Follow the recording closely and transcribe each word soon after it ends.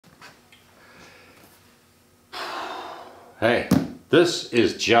Hey, this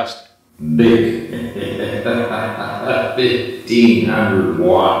is just big. 1500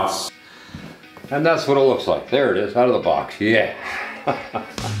 watts. And that's what it looks like. There it is, out of the box. Yeah.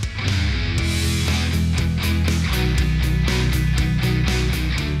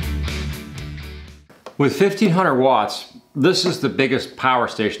 With 1500 watts, this is the biggest power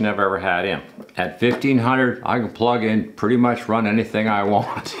station I've ever had in. At 1500, I can plug in, pretty much run anything I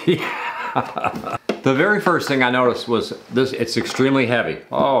want. The very first thing I noticed was this, it's extremely heavy.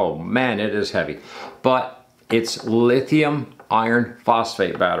 Oh man, it is heavy. But it's lithium iron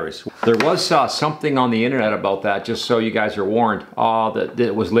phosphate batteries. There was something on the internet about that, just so you guys are warned, that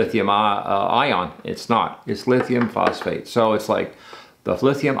it was lithium ion. It's not, it's lithium phosphate. So it's like, the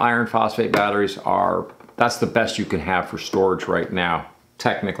lithium iron phosphate batteries are, that's the best you can have for storage right now,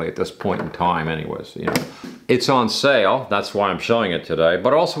 technically at this point in time anyways. You know, it's on sale, that's why I'm showing it today,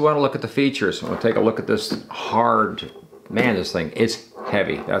 but I also want to look at the features. I want to take a look at this hard, man, this thing, it's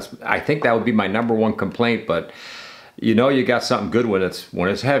heavy. I think that would be my #1 complaint, but you know you got something good when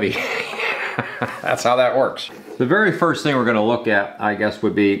it's heavy. That's how that works. The very first thing we're going to look at, I guess,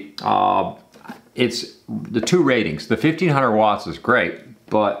 would be it's the two ratings. The 1500 watts is great,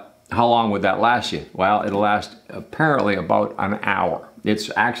 but how long would that last you? Well, it'll last apparently about an hour.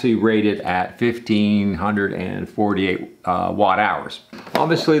 It's actually rated at 1548 watt hours.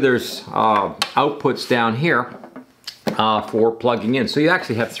 Obviously there's outputs down here for plugging in. So you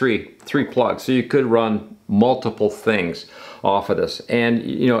actually have three plugs. So you could run multiple things off of this. And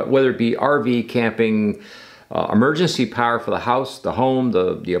you know, whether it be RV, camping, emergency power for the house, the home,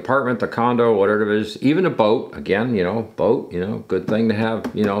 the apartment, the condo, whatever it is, even a boat, again, you know, boat, you know, good thing to have,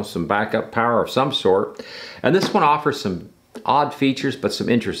 you know, some backup power of some sort. And this one offers some odd features, but some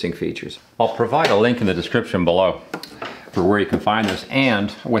interesting features. I'll provide a link in the description below for where you can find this,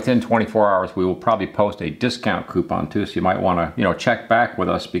 and within 24 hours we will probably post a discount coupon too, so you might want to, you know, check back with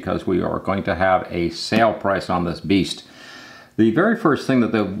us because we are going to have a sale price on this beast. The very first thing,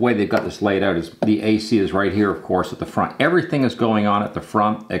 that the way they've got this laid out, is the AC is right here, of course, at the front. Everything is going on at the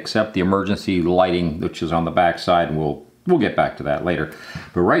front except the emergency lighting, which is on the back side, and we'll get back to that later.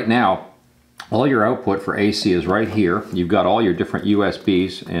 But right now, all your output for AC is right here. You've got all your different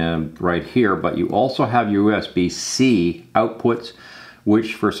USBs and right here, but you also have USB-C outputs,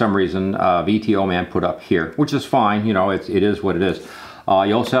 which for some reason VTOMAN put up here, which is fine. You know, it is what it is.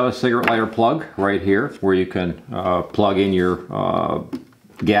 You also have a cigarette lighter plug right here where you can plug in your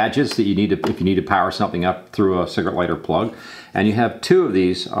gadgets that you need to, if you need to power something up through a cigarette lighter plug. And you have two of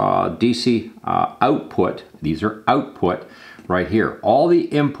these DC output. These are output right here. All the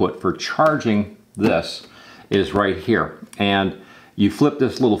input for charging this is right here. And you flip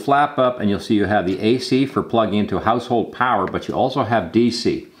this little flap up and you'll see you have the AC for plugging into household power, but you also have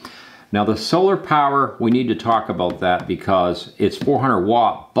DC. Now the solar power, we need to talk about that because it's 400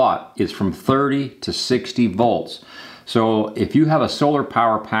 watt, but it's from 30 to 60 volts. So if you have a solar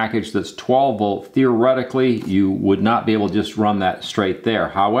power package that's 12 volt, theoretically you would not be able to just run that straight there.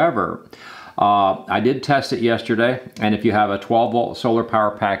 However, I did test it yesterday, and if you have a 12 volt solar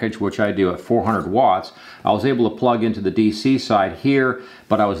power package, which I do at 400 watts, I was able to plug into the DC side here,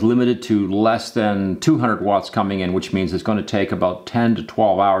 but I was limited to less than 200 watts coming in, which means it's going to take about 10 to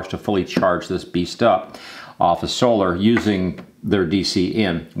 12 hours to fully charge this beast up off of solar using their DC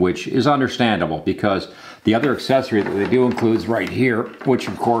in, which is understandable because the other accessory that they do includes right here, which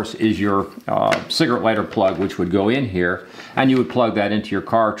of course is your cigarette lighter plug, which would go in here, and you would plug that into your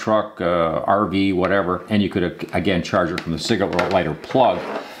car, truck, RV, whatever, and you could again charge it from the cigarette lighter plug.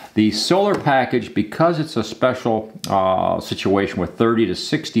 The solar package, because it's a special situation with 30 to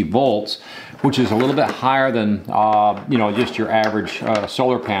 60 volts, which is a little bit higher than you know, just your average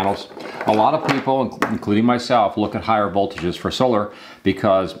solar panels. A lot of people, including myself, look at higher voltages for solar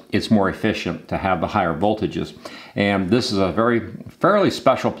because it's more efficient to have the higher voltages. And this is a fairly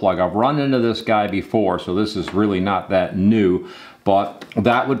special plug. I've run into this guy before, so this is really not that new. But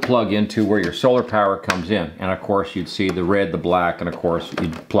that would plug into where your solar power comes in. And of course you'd see the red, the black, and of course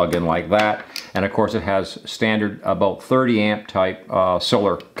you'd plug in like that. And of course it has standard about 30 amp type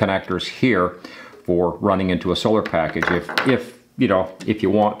solar connectors here for running into a solar package if you know, if you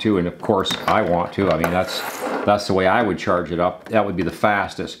want to, and of course I want to. I mean, that's the way I would charge it up. That would be the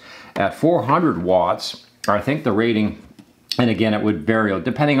fastest. At 400 watts, I think the rating, and again, it would vary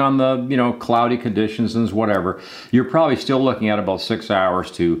depending on the, you know, cloudy conditions and whatever. You're probably still looking at about 6 hours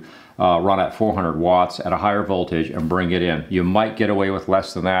to run at 400 watts at a higher voltage and bring it in. You might get away with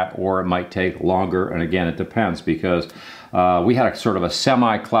less than that, or it might take longer. And again, it depends because We had a sort of a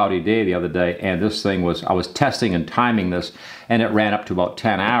semi-cloudy day the other day, and this thing was, I was testing and timing this, and it ran up to about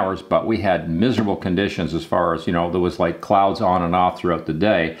 10 hours, but we had miserable conditions as far as, you know, there was like clouds on and off throughout the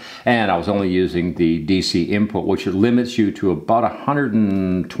day, and I was only using the DC input, which limits you to about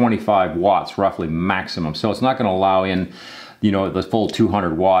 125 watts, roughly maximum. So it's not going to allow in, you know, the full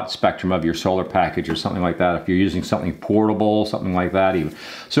 200 watt spectrum of your solar package or something like that if you're using something portable, something like that even.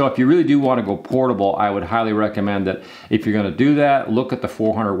 So if you really do want to go portable, I would highly recommend that if you're going to do that, look at the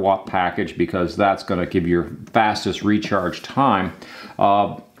 400 watt package, because that's going to give your fastest recharge time.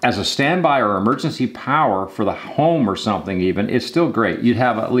 As a standby or emergency power for the home or something even, it's still great. You'd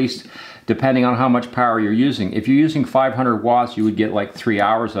have at least, depending on how much power you're using. If you're using 500 watts, you would get like 3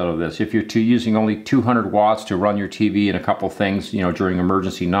 hours out of this. If you're using only 200 watts to run your TV and a couple things, you know, during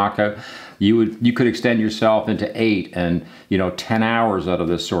emergency knockout, you could extend yourself into 8 and, you know, 10 hours out of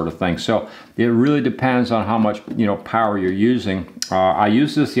this sort of thing. So it really depends on how much, you know, power you're using. I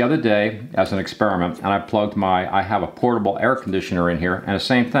used this the other day as an experiment, and I plugged I have a portable air conditioner in here, and the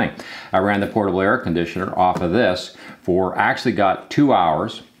same thing. I ran the portable air conditioner off of this for, actually got 2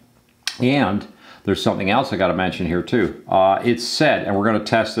 hours. And there's something else I got to mention here too. It's said, and we're going to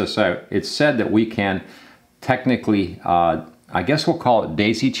test this out, it's said that we can technically, I guess we'll call it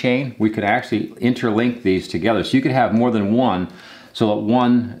daisy chain. We could actually interlink these together. So you could have more than one,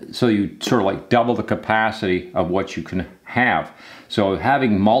 so you sort of like double the capacity of what you can have. So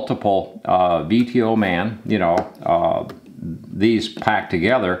having multiple VTOMAN, you know, these packed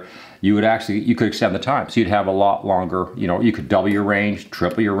together, you could extend the time. So you'd have a lot longer, you know, you could double your range,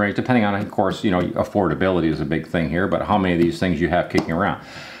 triple your range, depending on, of course, you know, affordability is a big thing here, but how many of these things you have kicking around.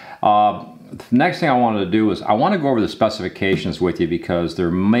 The next thing I wanted to do is I want to go over the specifications with you, because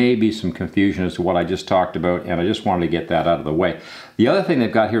there may be some confusion as to what I just talked about, and I just wanted to get that out of the way. The other thing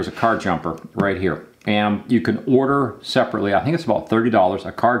they've got here is a car jumper right here. And you can order separately, I think it's about $30,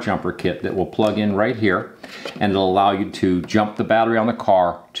 a car jumper kit that will plug in right here, and it'll allow you to jump the battery on the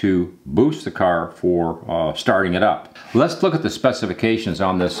car to boost the car for starting it up. Let's look at the specifications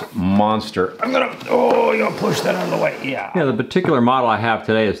on this monster. I'm gonna push that out of the way, yeah. Yeah, the particular model I have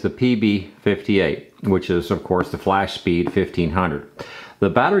today is the PB58, which is of course the FlashSpeed 1500. The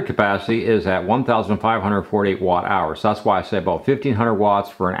battery capacity is at 1,548 watt hours. So that's why I say about 1,500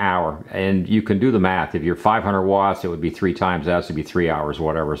 watts for an hour. And you can do the math. If you're 500 watts, it would be 3 times that, so it'd be 3 hours,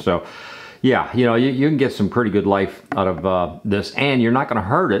 whatever. So yeah, you know, you can get some pretty good life out of this, and you're not gonna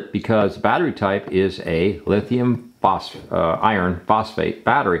hurt it, because the battery type is a lithium iron phosphate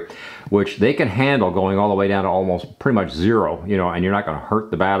battery, which they can handle going all the way down to almost pretty much 0, you know, and you're not gonna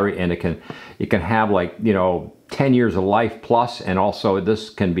hurt the battery, and it can have, like, you know, 10 years of life plus, and also this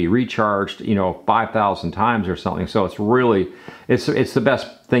can be recharged, you know, 5,000 times or something. So it's really, it's the best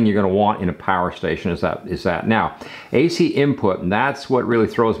thing you're going to want in a power station is that. Now, AC input, and that's what really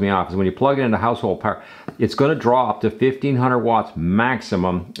throws me off, is when you plug it into household power, it's going to draw up to 1,500 watts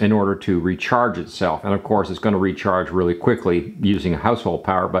maximum in order to recharge itself. And of course, it's going to recharge really quickly using household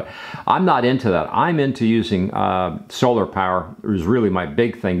power, but I'm not into that. I'm into using solar power, is really my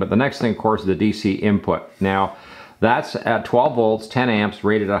big thing. But the next thing, of course, is the DC input. Now, that's at 12 volts, 10 amps,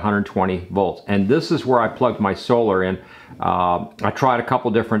 rated at 120 volts. And this is where I plugged my solar in. I tried a couple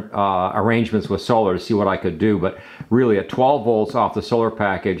different arrangements with solar to see what I could do, but really at 12 volts off the solar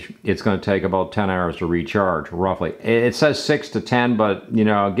package, it's going to take about 10 hours to recharge, roughly. It says 6 to 10, but, you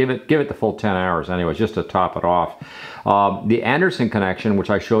know, give it the full 10 hours anyways, just to top it off. The Anderson connection,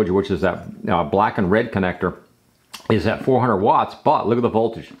 which I showed you, which is that black and red connector, is at 400 watts, but look at the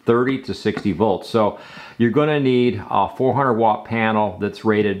voltage, 30 to 60 volts. So you're going to need a 400 watt panel that's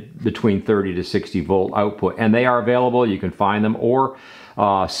rated between 30 to 60 volt output, and they are available. You can find them, or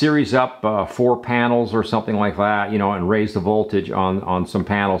series up 4 panels or something like that, you know, and raise the voltage on some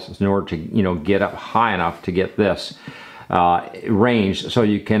panels in order to, you know, get up high enough to get this range so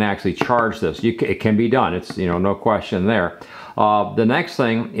you can actually charge this. It can be done. It's, you know, no question there. The next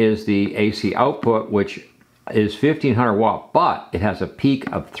thing is the AC output, which is 1,500 watt, but it has a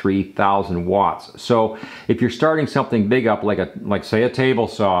peak of 3,000 watts. So if you're starting something big up, like say a table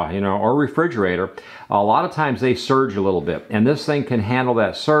saw, you know, or refrigerator, a lot of times they surge a little bit, and this thing can handle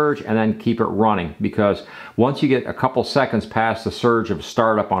that surge and then keep it running, because once you get a couple seconds past the surge of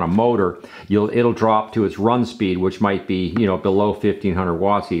startup on a motor, it'll drop to its run speed, which might be, you know, below 1,500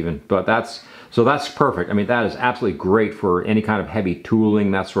 watts even. But that's perfect. I mean, that is absolutely great for any kind of heavy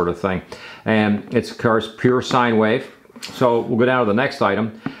tooling, that sort of thing. And it's, of course, pure sine wave. So we'll go down to the next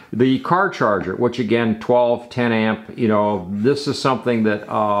item. The car charger, which again, 12, 10 amp, you know, this is something that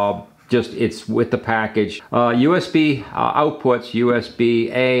just it's with the package. USB outputs,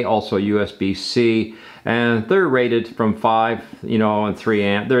 USB-A, also USB-C, and they're rated from 5, you know, and 3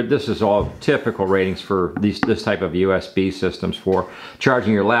 amp. This is all typical ratings for this type of USB systems for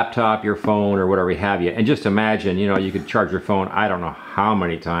charging your laptop, your phone, or whatever have you. And just imagine, you know, you could charge your phone, I don't know how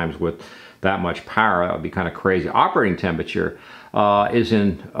many times with that much power. That would be kind of crazy. Operating temperature is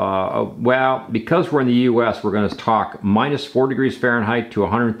in, well, because we're in the US, we're going to talk -4 degrees Fahrenheit to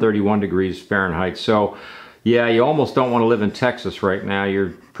 131 degrees Fahrenheit. So yeah, you almost don't want to live in Texas right now.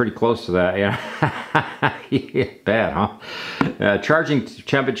 You're pretty close to that. Yeah, yeah, bad, huh? Charging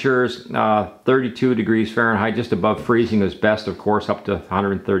temperatures, 32 degrees Fahrenheit, just above freezing is best, of course, up to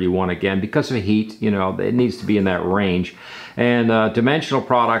 131 again. Because of heat, you know, it needs to be in that range. And dimensional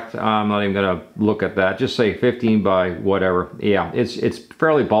product, I'm not even going to look at that. Just say 15 by whatever. Yeah, it's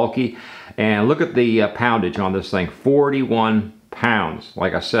fairly bulky. And look at the poundage on this thing, 41 pounds.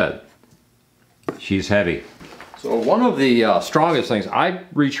 Like I said, she's heavy. So one of the strongest things, I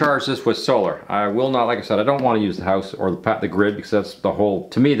recharge this with solar. I will not, like I said, I don't want to use the house or the grid, because that's the whole,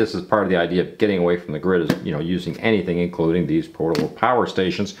 to me, this is part of the idea of getting away from the grid, is, you know, using anything, including these portable power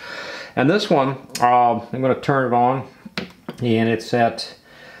stations. And this one, I'm going to turn it on, and it's at,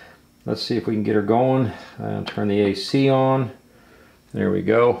 let's see if we can get her going, and turn the AC on. There we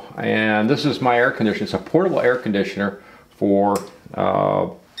go. And this is my air conditioner. It's a portable air conditioner for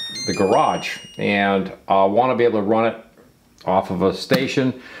the garage, and I want to be able to run it off of a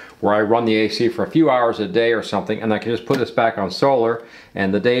station where I run the AC for a few hours a day or something, and I can just put this back on solar,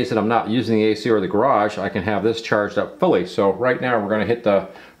 and the days that I'm not using the AC or the garage, I can have this charged up fully. So right now we're going to hit the,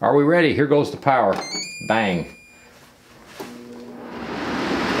 are we ready? Here goes the power. Bang.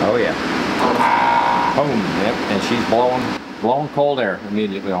 Oh yeah. Boom. Yep. And she's blowing cold air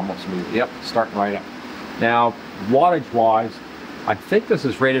immediately, almost immediately. Yep, starting right up. Now, wattage wise, I think this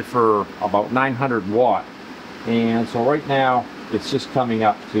is rated for about 900 watt, and so right now it's just coming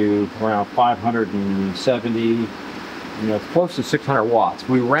up to around 570, you know, it's close to 600 watts.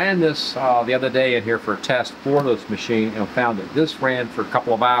 We ran this the other day in here for a test for this machine, and found that this ran for a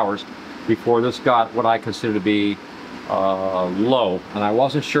couple of hours before this got what I consider to be low, and I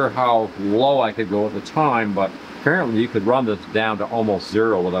wasn't sure how low I could go at the time, but apparently you could run this down to almost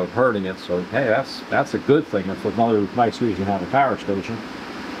 0 without hurting it. So hey, that's a good thing. That's another nice reason to have a power station.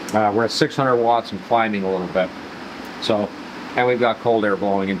 We're at 600 watts and climbing a little bit. So, and we've got cold air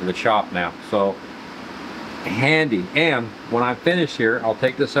blowing into the shop now. So handy. And when I'm finished here, I'll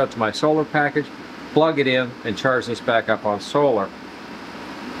take this out to my solar package, plug it in, and charge this back up on solar.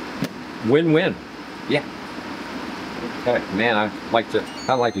 Win-win. Yeah. Okay, man, I'd like to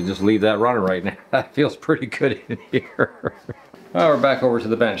just leave that running right now. That feels pretty good in here. Well, we're back over to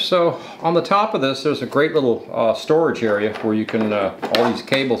the bench. So on the top of this, there's a great little storage area where you can, all these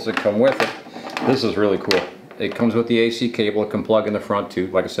cables that come with it. This is really cool. It comes with the AC cable. It can plug in the front to,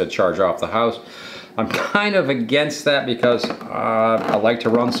 like I said, charge off the house. I'm kind of against that because I like to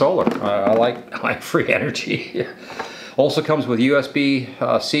run solar. I like free energy. Also comes with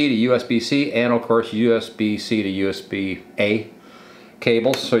USB-C to USB-C, and of course USB-C to USB-A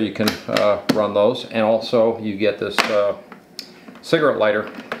cables, so you can run those. And also you get this cigarette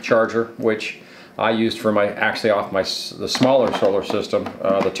lighter charger, which I used for the smaller solar system,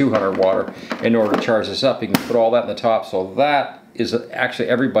 the 200 watt, in order to charge this up. You can put all that in the top, so that is actually,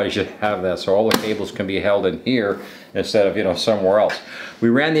 everybody should have that, so all the cables can be held in here instead of, you know, somewhere else. We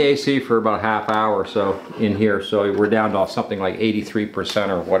ran the AC for about a half hour or so in here, so we're down to something like 83%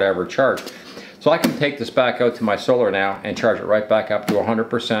 or whatever charge. So I can take this back out to my solar now and charge it right back up to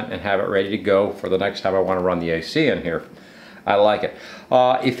 100% and have it ready to go for the next time I want to run the AC in here. I like it.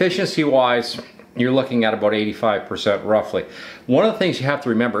 Efficiency wise, you're looking at about 85% roughly. One of the things you have to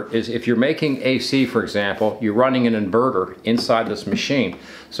remember is if you're making AC, for example, you're running an inverter inside this machine.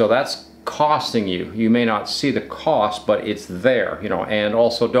 So that's costing you. You may not see the cost, but it's there, you know. And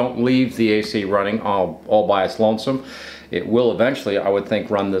also don't leave the AC running all by its lonesome. It will eventually, I would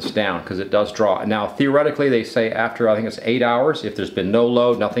think, run this down because it does draw. Now theoretically they say after, I think it's 8 hours, if there's been no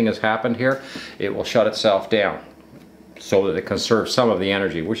load, nothing has happened here, it will shut itself down, so that it conserves some of the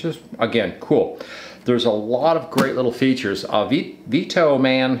energy, which is, again, cool. There's a lot of great little features.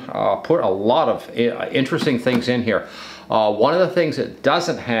 VTOMAN put a lot of interesting things in here. One of the things it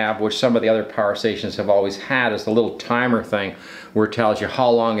doesn't have, which some of the other power stations have always had, is the little timer thing where it tells you how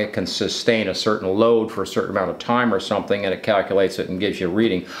long it can sustain a certain load for a certain amount of time or something, and it calculates it and gives you a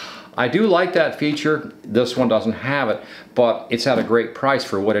reading. I do like that feature. This one doesn't have it, but it's at a great price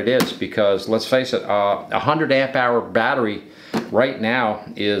for what it is, because let's face it, a 100 amp hour battery right now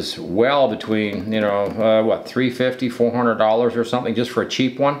is well between, you know, what, $350, $400 or something just for a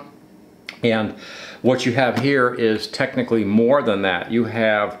cheap one. And what you have here is technically more than that. You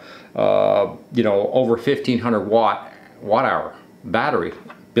have, you know, over 1,500 watt hour battery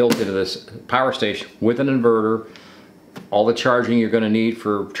built into this power station with an inverter, all the charging you're going to need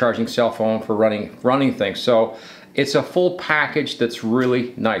for charging cell phone, for running things. So it's a full package that's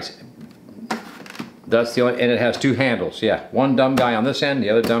really nice. That's the only, and it has two handles. Yeah, one dumb guy on this end, the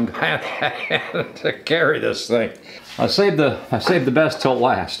other dumb guy on that end to carry this thing. I saved the best till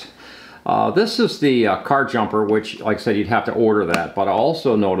last. This is the car jumper, which, like I said, you'd have to order that. But I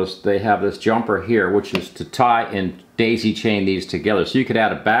also noticed they have this jumper here, which is to tie and daisy chain these together. So you could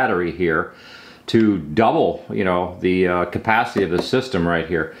add a battery here to double, you know, the capacity of the system right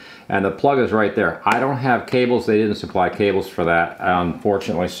here. And the plug is right there. I don't have cables. They didn't supply cables for that,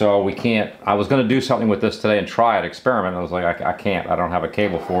 unfortunately. So we can't. I was going to do something with this today and try it, experiment. I was like, I can't. I don't have a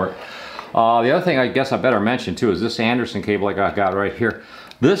cable for it. The other thing I guess I better mention too is this Anderson cable I got right here.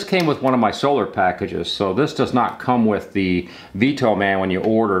 This came with one of my solar packages, so this does not come with the VTOMAN when you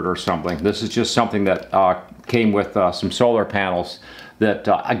order it or something. This is just something that came with some solar panels that,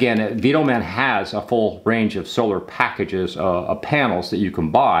 again, VTOMAN has a full range of solar packages of panels that you can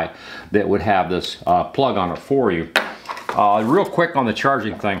buy that would have this plug on it for you. Real quick on the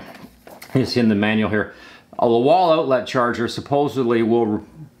charging thing, it's in the manual here. The wall outlet charger supposedly will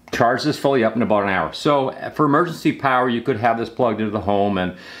charge this fully up in about an hour. So for emergency power, you could have this plugged into the home,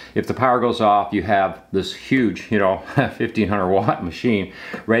 and if the power goes off, you have this huge, you know, 1,500 watt machine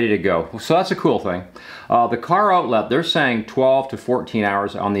ready to go. So that's a cool thing. The car outlet, they're saying 12 to 14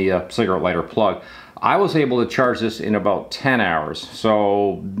 hours on the cigarette lighter plug. I was able to charge this in about 10 hours.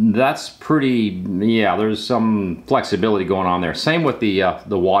 So that's pretty, yeah, there's some flexibility going on there. Same with the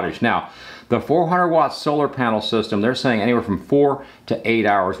wattage. Now, the 400 watt solar panel system, they're saying anywhere from 4 to 8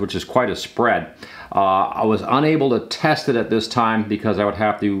 hours, which is quite a spread. I was unable to test it at this time because I would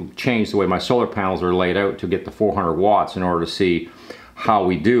have to change the way my solar panels are laid out to get the 400 watts in order to see how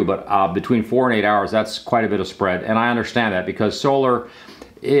we do. But between 4 and 8 hours, that's quite a bit of spread. And I understand that because solar,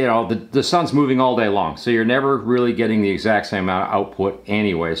 you know, the sun's moving all day long. So you're never really getting the exact same amount of output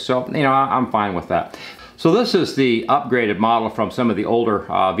anyway. So, you know, I'm fine with that. So this is the upgraded model from some of the older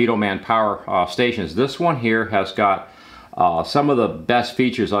VTOMAN power stations. This one here has got some of the best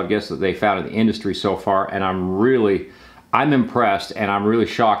features, I guess, that they found in the industry so far, and I'm impressed, and I'm really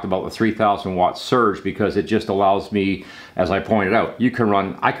shocked about the 3,000 watt surge because it just allows me, as I pointed out,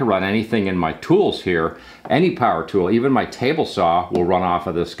 I can run anything in my tools here, any power tool, even my table saw will run off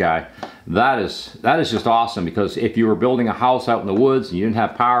of this guy. That is just awesome, because if you were building a house out in the woods and you didn't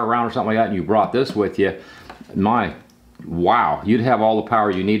have power around or something like that, and you brought this with you, wow, you'd have all the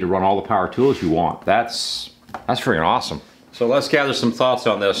power you need to run all the power tools you want. That's freaking awesome. So let's gather some thoughts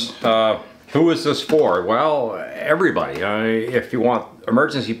on this. Who is this for? Well, everybody. If you want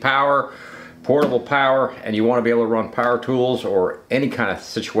emergency power, portable power, and you want to be able to run power tools or any kind of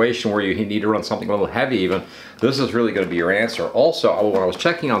situation where you need to run something a little heavy even, this is really going to be your answer. Also, when I was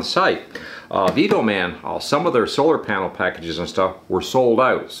checking on site, VTOMAN, some of their solar panel packages and stuff were sold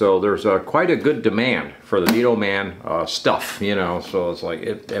out. So there's quite a good demand for the VTOMAN stuff, you know, so it's like,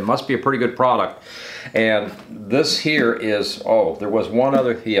 it must be a pretty good product. And this here is, oh, there was one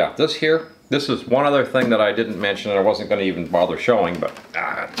other, yeah, this is one other thing that I didn't mention and I wasn't going to even bother showing, but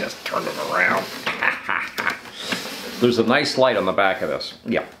just turn it around. There's a nice light on the back of this.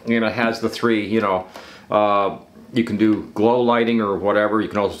 Yeah, and it has the three, you know, you can do glow lighting or whatever. You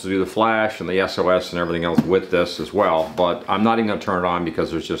can also do the flash and the SOS and everything else with this as well. But I'm not even going to turn it on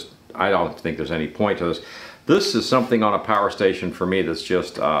because there's just, I don't think there's any point to this. This is something on a power station for me that's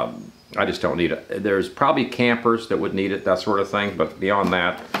just, I just don't need it. There's probably campers that would need it, that sort of thing. But beyond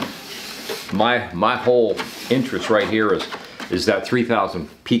that, my whole interest right here is that 3,000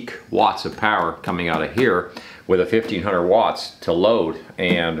 peak watts of power coming out of here with a 1,500 watts to load,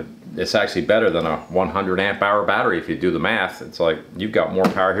 and it's actually better than a 100 amp hour battery if you do the math. It's like you've got more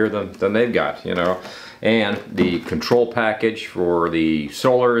power here than they've got, you know. And the control package for the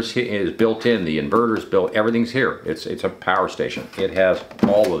solar is built in, the inverter's built, everything's here. It's a power station. It has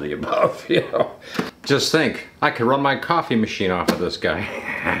all of the above, you know. Just think, I could run my coffee machine off of this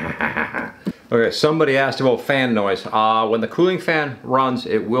guy. Okay, somebody asked about fan noise. When the cooling fan runs,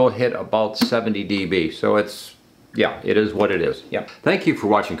 it will hit about 70 dB. So it's, yeah, it is what it is. Yep. Thank you for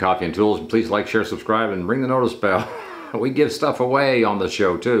watching Coffee and Tools. Please like, share, subscribe, and ring the notice bell. We give stuff away on the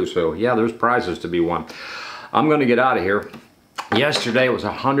show too, so yeah, there's prizes to be won. I'm gonna get out of here. Yesterday it was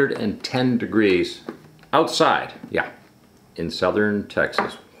 110 degrees outside, yeah, in southern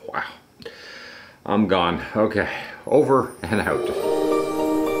Texas. Wow. I'm gone. Okay, over and out.